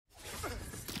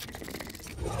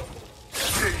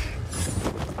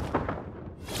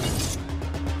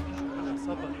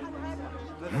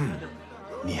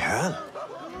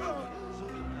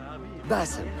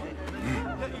Basim.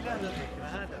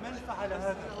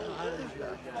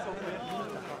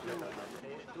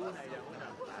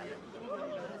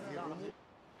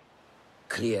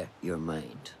 Clear your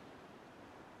mind.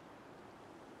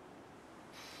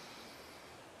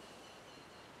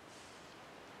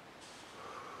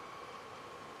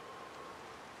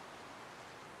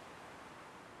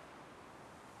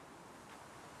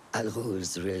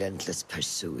 Al-Ghul's relentless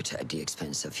pursuit at the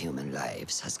expense of human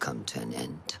lives has come to an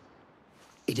end.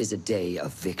 It is a day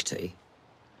of victory,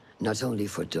 not only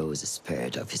for those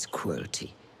spared of his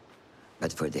cruelty,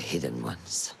 but for the hidden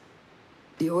ones.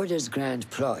 The Order's grand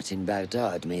plot in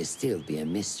Baghdad may still be a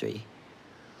mystery,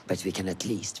 but we can at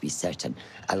least be certain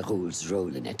Al-Ghul's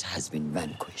role in it has been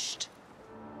vanquished.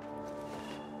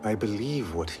 I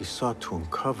believe what he sought to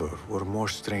uncover were more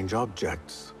strange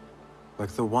objects,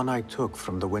 like the one I took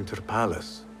from the Winter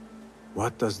Palace.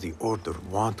 What does the Order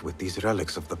want with these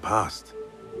relics of the past?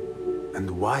 And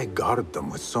why guard them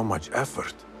with so much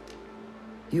effort?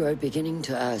 You are beginning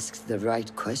to ask the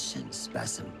right questions,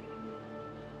 Basim.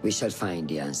 We shall find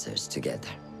the answers together.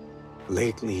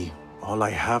 Lately, all I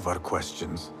have are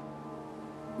questions.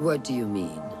 What do you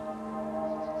mean?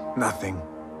 Nothing.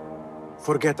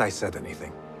 Forget I said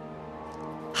anything.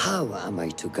 How am I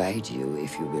to guide you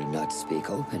if you will not speak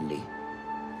openly?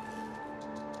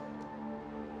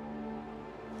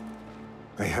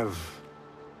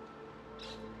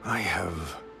 I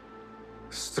have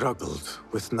struggled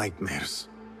with nightmares.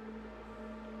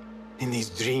 In these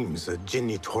dreams, a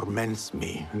jinni torments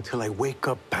me until I wake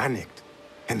up panicked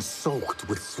and soaked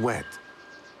with sweat.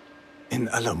 In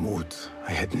Alamut,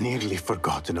 I had nearly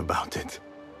forgotten about it.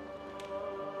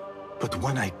 But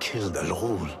when I killed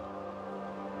Al-Ghul,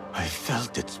 I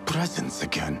felt its presence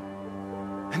again.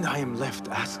 And I am left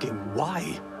asking why?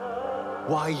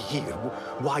 Why here?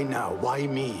 Why now? Why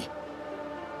me?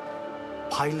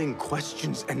 Piling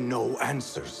questions and no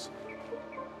answers.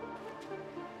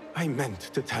 I meant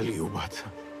to tell you, but...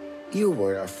 You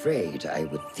were afraid I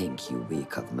would think you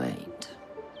weak of mind.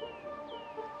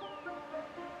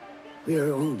 We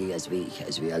are only as weak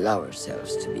as we allow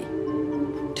ourselves to be.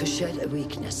 To shed a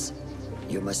weakness,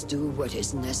 you must do what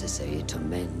is necessary to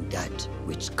mend that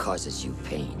which causes you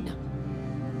pain.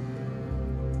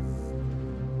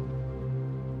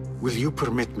 Will you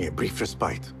permit me a brief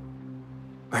respite?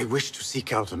 I wish to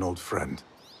seek out an old friend.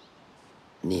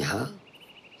 Nihal?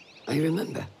 I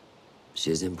remember. She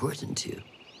is important to you,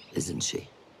 isn't she?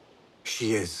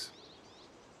 She is.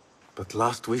 But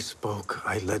last we spoke,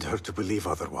 I led her to believe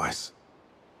otherwise.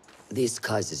 This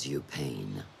causes you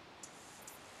pain.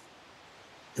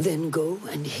 Then go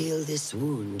and heal this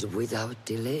wound without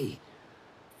delay.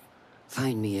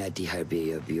 Find me at the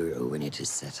Harbiya Bureau when it is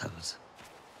settled.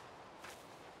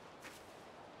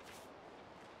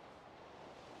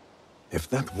 If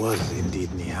that was indeed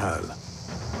Nihal,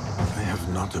 I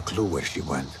have not a clue where she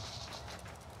went.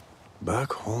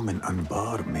 Back home in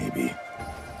Anbar, maybe.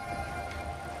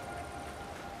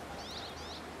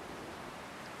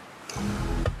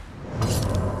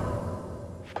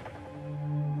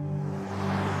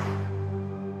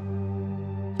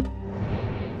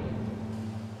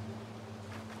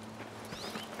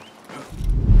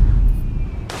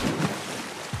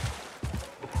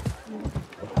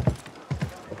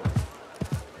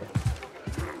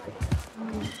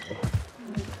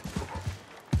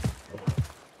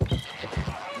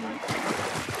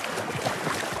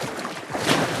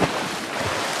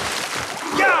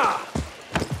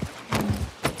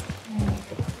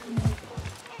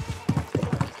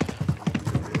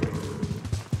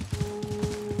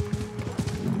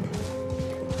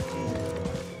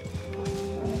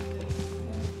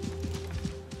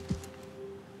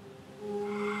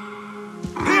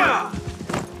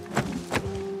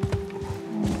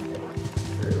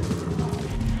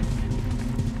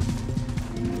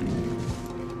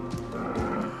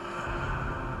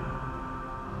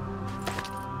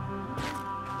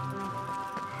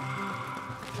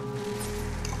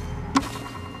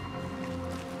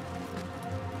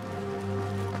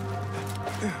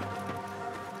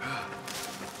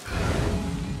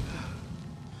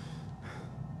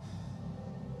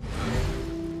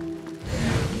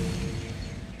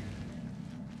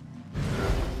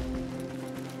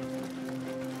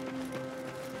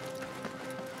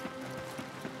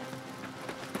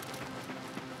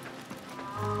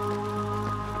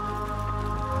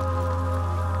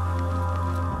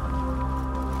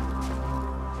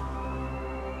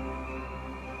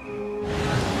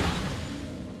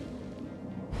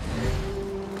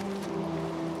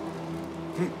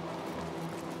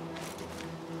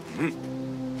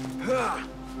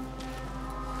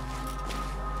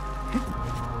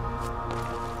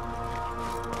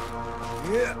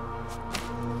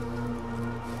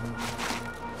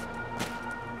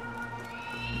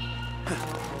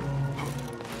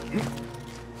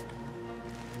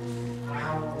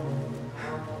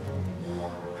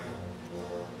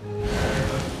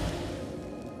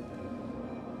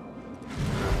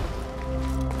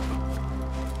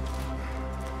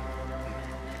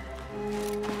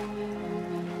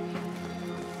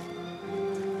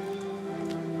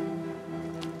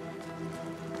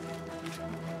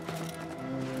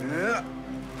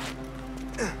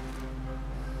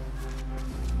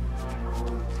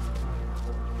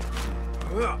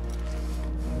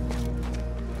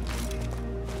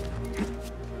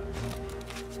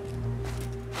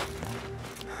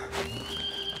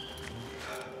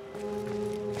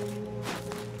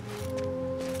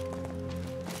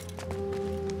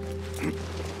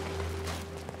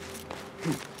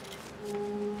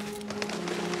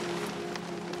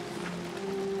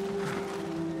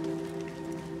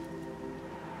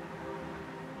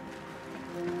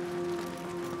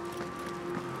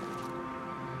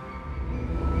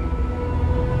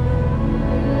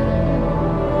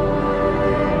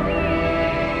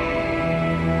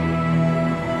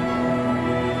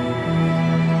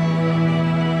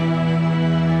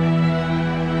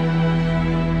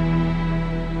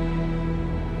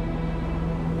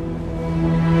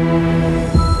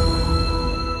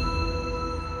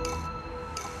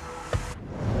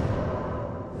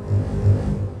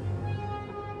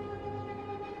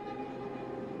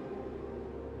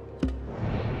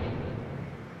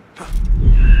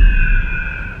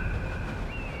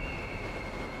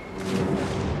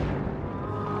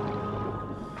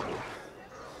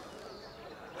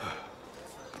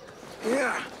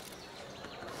 Yeah.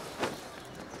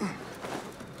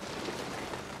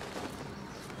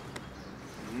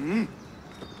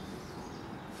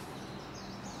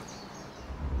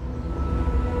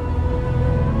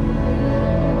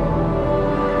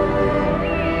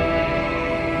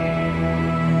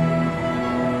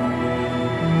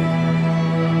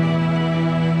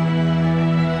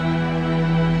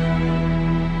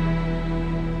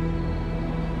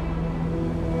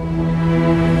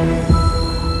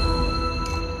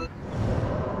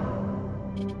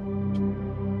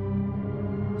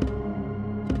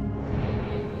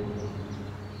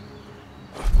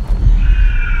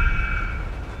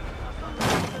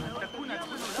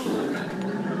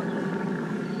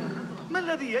 ما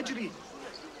الذي يجري؟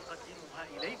 أقدمها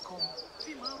إليكم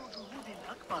ثمار جهود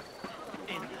أكبر.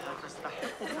 إنها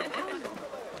تستحق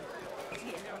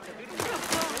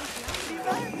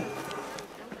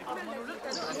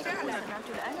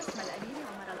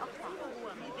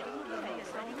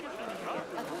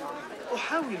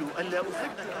أحاول ألا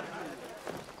أفكر.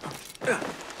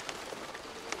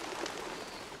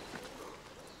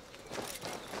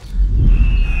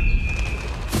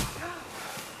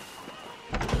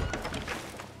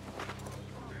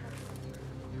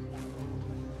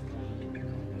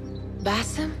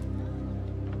 Bassem?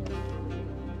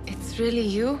 It's really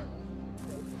you?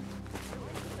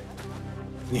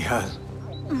 Nihal.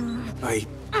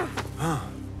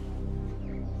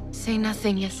 Say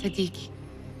nothing, ya Sadiqi.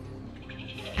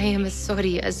 I am as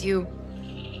sorry as you.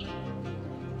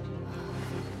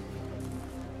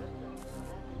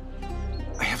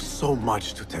 I have so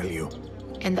much to tell you.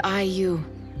 And I you.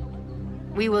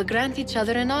 We will grant each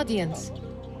other an audience.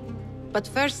 But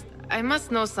first, I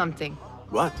must know something.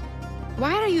 What?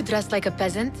 Why are you dressed like a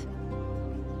peasant?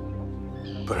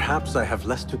 Perhaps I have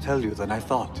less to tell you than I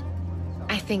thought.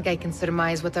 I think I can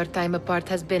surmise what our time apart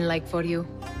has been like for you.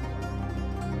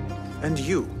 And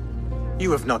you?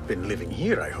 You have not been living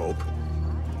here, I hope.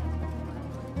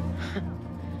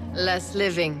 Less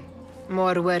living,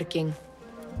 more working.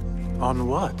 On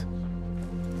what?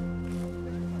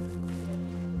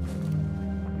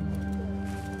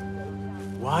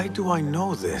 Why do I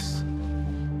know this?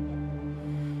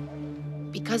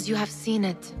 Because you have seen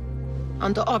it.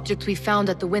 On the object we found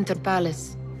at the Winter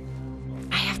Palace.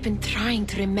 I have been trying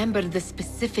to remember the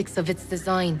specifics of its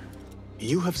design.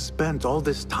 You have spent all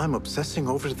this time obsessing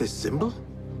over this symbol?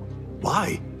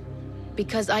 Why?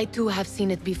 Because I too have seen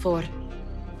it before.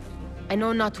 I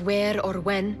know not where or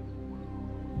when.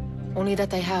 Only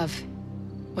that I have.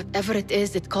 Whatever it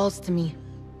is, it calls to me.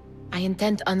 I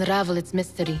intend to unravel its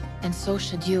mystery, and so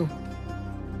should you.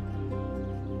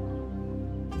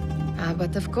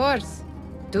 But of course,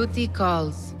 duty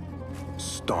calls.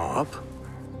 Stop.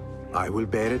 I will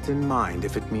bear it in mind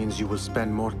if it means you will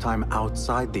spend more time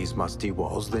outside these musty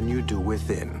walls than you do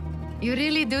within. You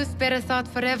really do spare a thought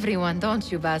for everyone,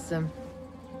 don't you, Bassem?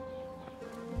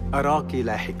 أراك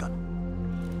لاحقا.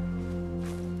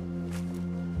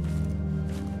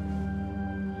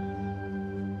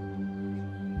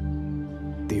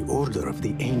 The Order of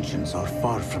the Ancients are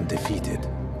far from defeated.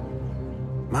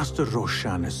 Master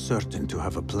Roshan is certain to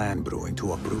have a plan brewing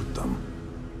to uproot them.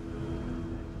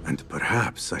 And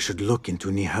perhaps I should look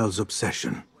into Nihal's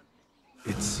obsession.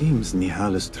 It seems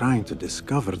Nihal is trying to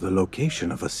discover the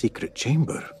location of a secret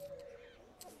chamber.